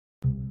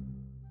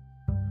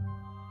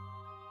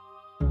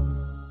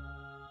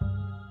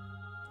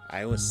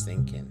I was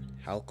thinking,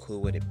 how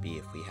cool would it be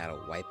if we had a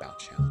wipeout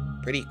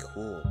challenge? Pretty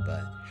cool,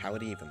 but how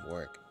would it even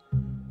work?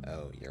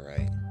 Oh, you're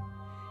right.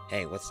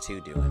 Hey, what's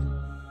 2 doing?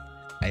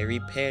 I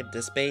repaired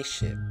the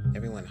spaceship.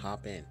 Everyone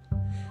hop in.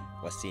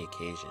 What's the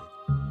occasion?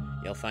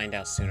 You'll find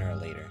out sooner or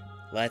later.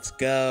 Let's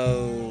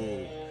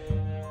go!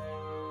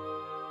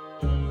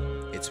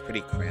 It's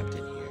pretty cramped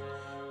in here.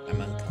 I'm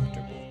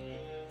uncomfortable.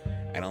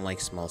 I don't like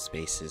small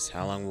spaces.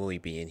 How long will we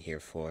be in here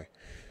for?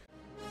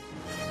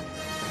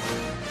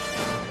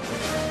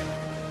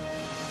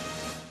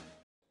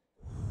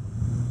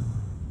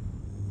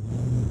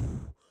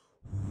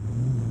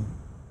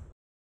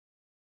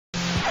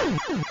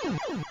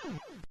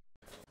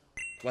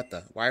 What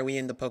the? Why are we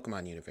in the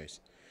Pokemon universe?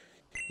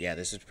 Yeah,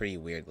 this is pretty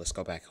weird. Let's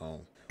go back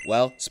home.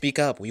 Well, speak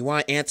up. We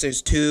want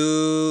answers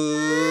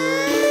too.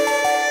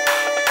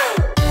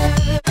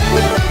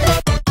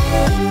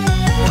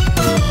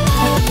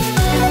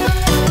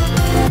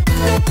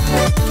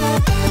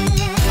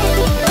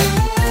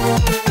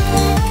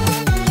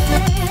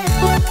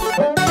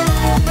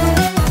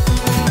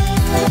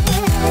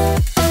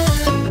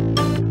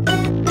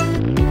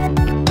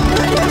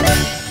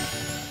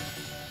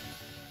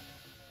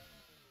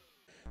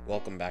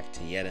 Welcome back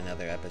to yet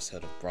another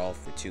episode of Brawl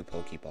for 2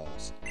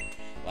 Pokeballs.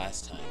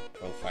 Last time,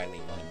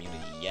 Profiling won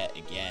immunity yet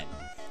again.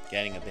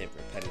 Getting a bit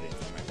repetitive,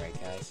 am I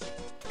right, guys?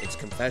 It's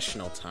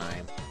confessional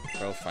time.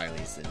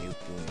 Profiling is the new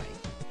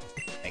boomite.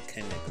 I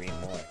couldn't agree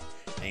more.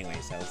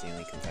 Anyways, that was the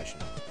only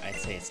confessional. I'd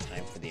say it's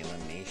time for the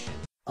elimination.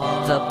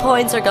 The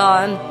points are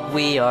gone.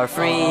 We are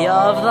free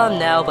of them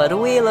now, but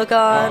we look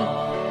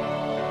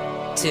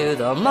on to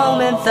the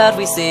moment that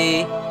we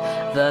see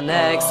the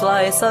next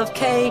slice of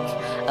cake.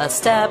 A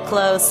step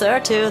closer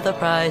to the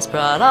prize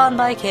brought on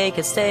by Cake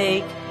and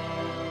Steak.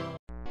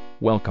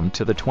 Welcome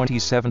to the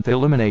 27th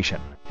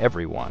elimination,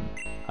 everyone.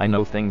 I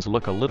know things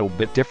look a little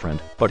bit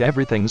different, but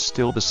everything's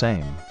still the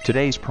same.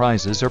 Today's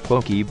prizes are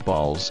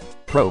Pokeballs.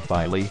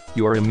 Profiley,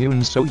 you are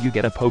immune, so you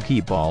get a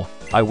Pokeball.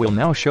 I will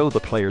now show the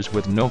players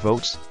with no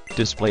votes.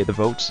 Display the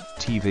votes,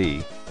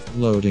 TV.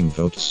 Loading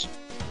votes.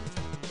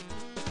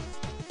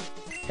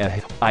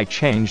 I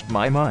changed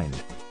my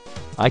mind.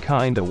 I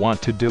kinda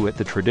want to do it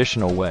the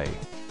traditional way.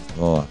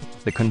 Oh.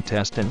 The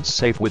contestants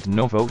safe with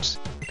no votes,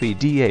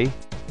 PDA.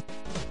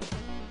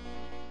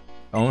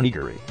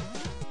 Onigiri.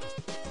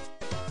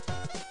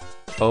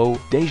 Oh,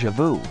 deja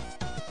vu.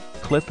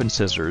 Clip and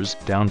scissors,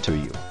 down to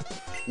you.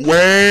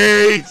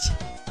 Wait!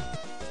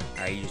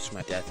 I used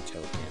my death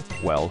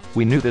token. Well,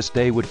 we knew this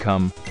day would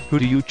come. Who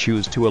do you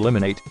choose to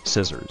eliminate,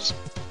 Scissors?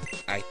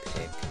 I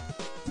pick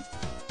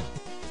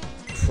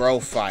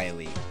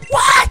Profiling.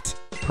 What?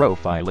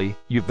 Profiley,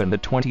 you've been the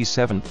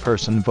 27th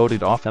person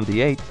voted off and the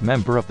 8th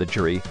member of the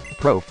jury.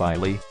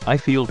 Profiley, I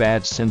feel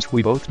bad since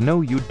we both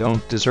know you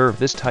don't deserve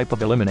this type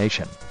of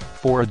elimination.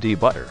 For a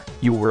debutter,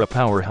 you were a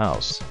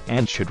powerhouse,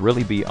 and should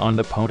really be on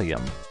the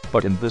podium.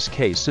 But in this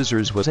case,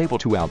 Scissors was able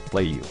to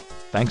outplay you.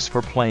 Thanks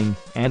for playing,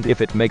 and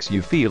if it makes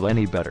you feel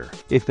any better,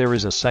 if there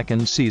is a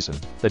second season,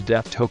 the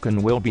death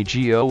token will be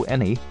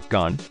Gone.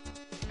 Gone.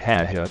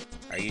 Haha.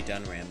 Are you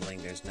done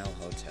rambling? There's no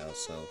hotel,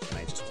 so can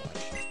I just watch?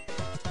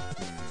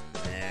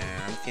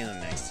 I'm feeling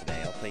nice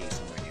today. I'll play you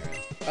somewhere near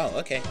it. Oh,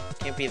 okay.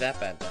 Can't be that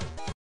bad then.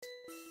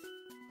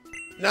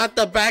 Not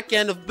the back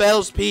end of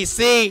Bell's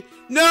PC!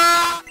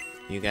 No!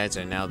 You guys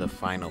are now the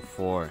final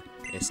 4.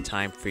 It's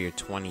time for your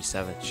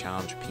 27th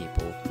challenge,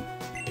 people.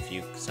 If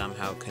you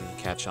somehow couldn't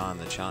catch on,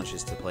 the challenge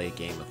is to play a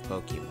game of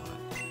Pokemon.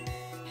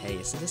 Hey,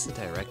 isn't this a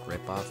direct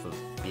ripoff of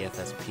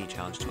BFSP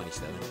Challenge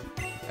 27?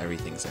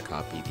 Everything's a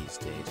copy these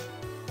days.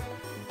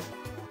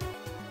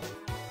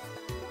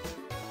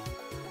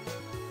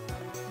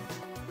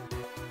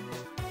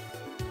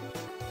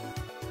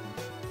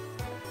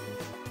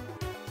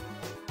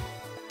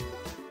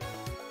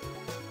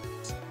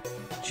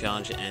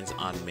 Challenge ends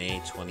on May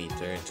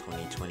 23rd,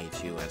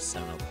 2022 at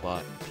 7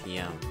 o'clock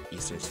p.m.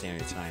 Eastern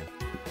Standard Time.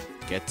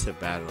 Get to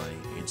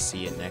battling and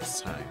see you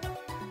next time.